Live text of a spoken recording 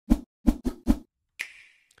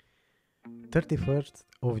31st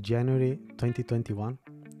of January 2021,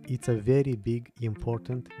 it's a very big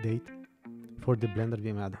important date for the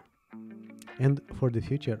BlenderBIM add-on and for the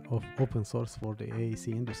future of open source for the AEC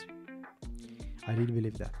industry. I really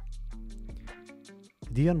believe that.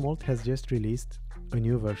 Dion Molt has just released a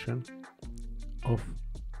new version of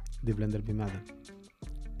the BlenderBIM add-on.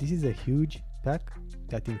 This is a huge pack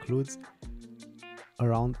that includes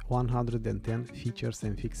around 110 features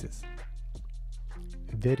and fixes.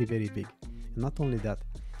 Very, very big. And not only that,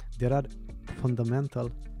 there are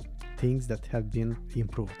fundamental things that have been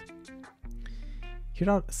improved. Here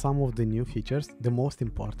are some of the new features, the most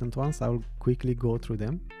important ones. I will quickly go through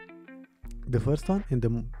them. The first one and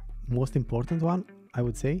the most important one, I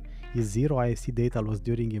would say, is zero IFC data loss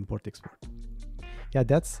during import-export. Yeah,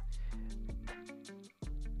 that's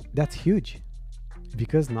huge,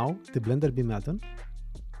 because now the BlenderBIM add-on,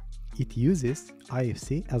 it uses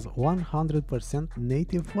IFC as 100%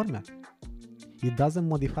 native format. It doesn't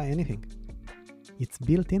modify anything. It's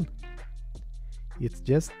built in. It's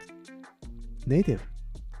just native.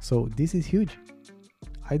 So this is huge.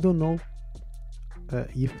 I don't know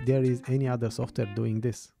if there is any other software doing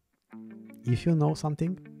this. If you know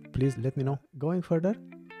something, please let me know. Going further,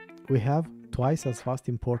 we have twice as fast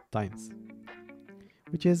import times,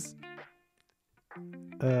 which is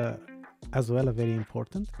as well a very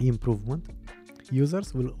important improvement.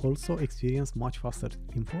 Users will also experience much faster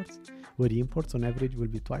imports, where the imports on average will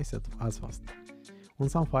be twice as fast. On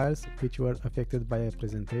some files which were affected by a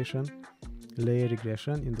presentation layer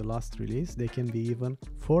regression in the last release, they can be even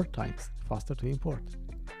 4 times faster to import.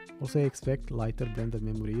 Also expect lighter Blender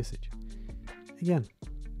memory usage. Again,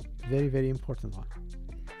 very, very important one.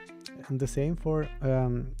 And the same for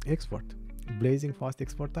export, blazing fast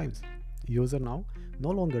export times. User now no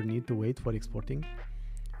longer need to wait for exporting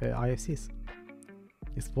IFCs.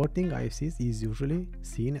 Exporting IFCs is usually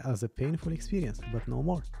seen as a painful experience, but no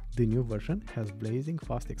more. The new version has blazing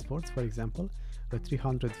fast exports. For example, a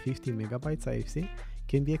 350 megabytes IFC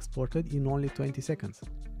can be exported in only 20 seconds,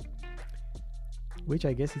 which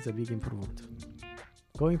I guess is a big improvement.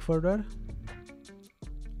 Going further,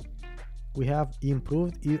 we have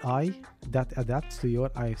improved UI that adapts to your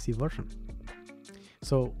IFC version.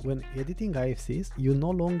 So when editing IFCs, you no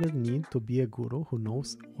longer need to be a guru who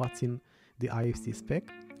knows what's in the IFC spec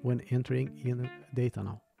when entering in data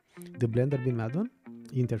now. The BlenderBIM add-on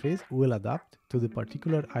interface will adapt to the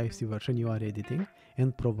particular IFC version you are editing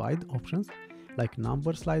and provide options like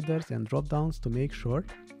number sliders and drop-downs to make sure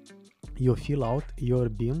you fill out your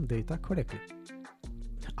BIM data correctly.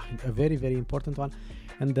 A very, very important one,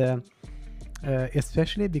 and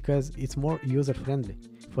especially because it's more user-friendly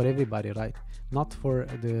for everybody, right? Not for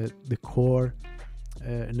the core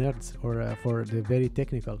nerds or for the very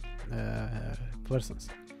technical persons.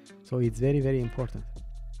 So it's very, very important.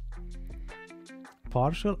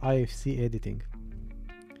 Partial IFC editing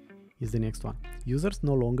is the next one. Users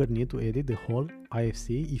no longer need to edit the whole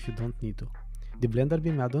IFC if you don't need to. The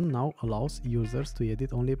BlenderBIM add-on now allows users to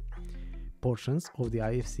edit only portions of the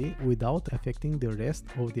IFC without affecting the rest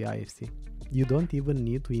of the IFC. You don't even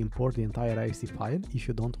need to import the entire IFC file if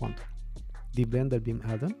you don't want to. The BlenderBIM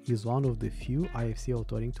add-on is one of the few IFC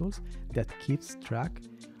authoring tools that keeps track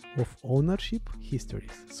of ownership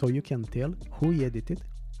histories, so you can tell who edited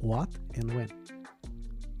what and when.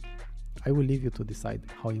 I will leave you to decide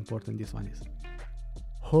how important this one is.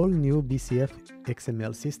 Whole new BCF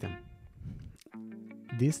XML system.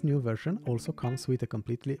 This new version also comes with a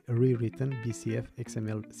completely rewritten BCF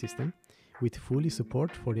XML system with fully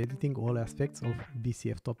support for editing all aspects of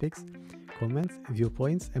BCF topics, comments,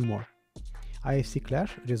 viewpoints, and more. IFC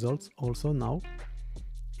clash results also now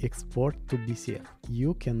export to BCF.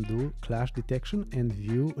 You can do clash detection and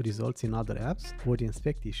view results in other apps or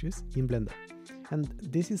inspect issues in Blender. And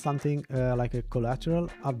this is something like a collateral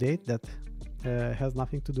update that has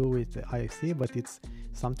nothing to do with IFC, but it's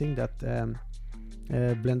something that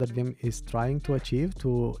BlenderBIM is trying to achieve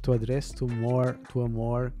to address to a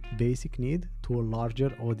more basic need to a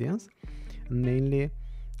larger audience, mainly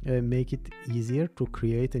make it easier to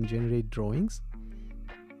create and generate drawings.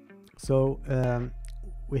 So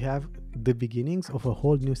we have the beginnings of a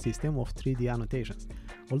whole new system of 3D annotations.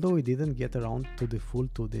 Although we didn't get around to the full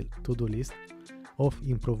to-do list of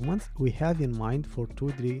improvements we have in mind for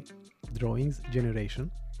 2D drawings generation,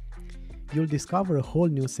 you'll discover a whole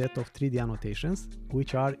new set of 3D annotations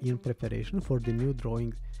which are in preparation for the new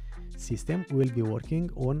drawing system we'll be working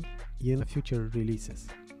on in future releases.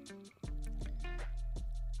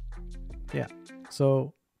 Yeah,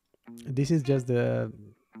 so this is just a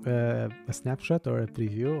snapshot or a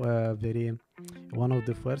preview, one of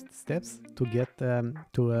the first steps to get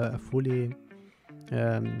to a fully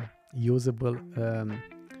usable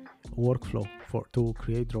workflow to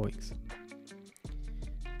create drawings.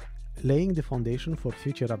 Laying the foundation for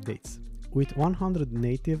future updates. With 100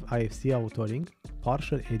 native IFC authoring,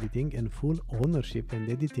 partial editing and full ownership and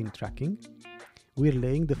editing tracking, we're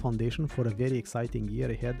laying the foundation for a very exciting year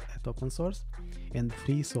ahead at open source and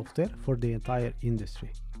free software for the entire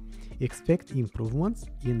industry. Expect improvements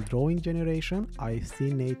in drawing generation,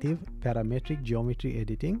 IFC native parametric geometry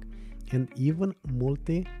editing, and even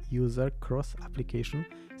multi-user cross-application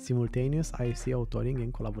simultaneous IFC authoring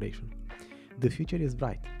and collaboration. The future is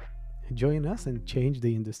bright. Join us and change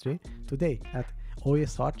the industry today at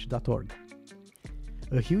osarch.org.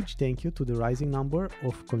 A huge thank you to the rising number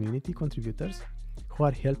of community contributors who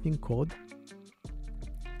are helping code,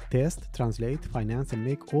 test, translate, finance, and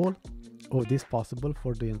make all of this possible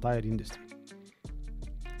for the entire industry.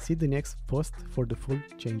 See the next post for the full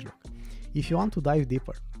changelog. If you want to dive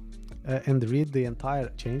deeper and read the entire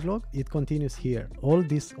changelog, it continues here. All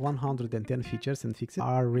these 110 features and fixes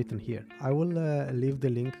are written here. I will leave the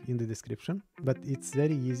link in the description, but it's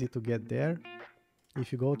very easy to get there.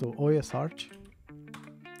 If you go to osarch.org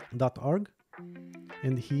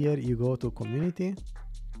and here you go to community,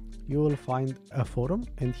 you will find a forum,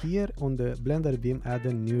 and here on the BlenderBIM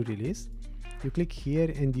Add-on new release, you click here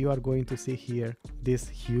and you are going to see here this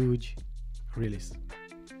huge release.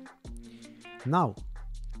 Now,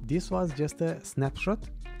 this was just a snapshot,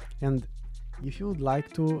 and if you would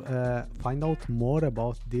like to find out more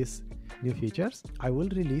about these new features, I will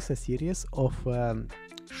release a series of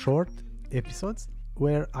short episodes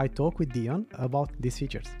where I talk with Dion about these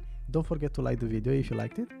features. Don't forget to like the video if you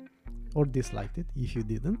liked it, or disliked it if you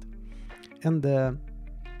didn't, and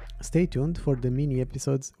stay tuned for the mini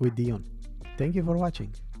episodes with Dion. Thank you for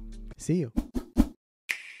watching. See you.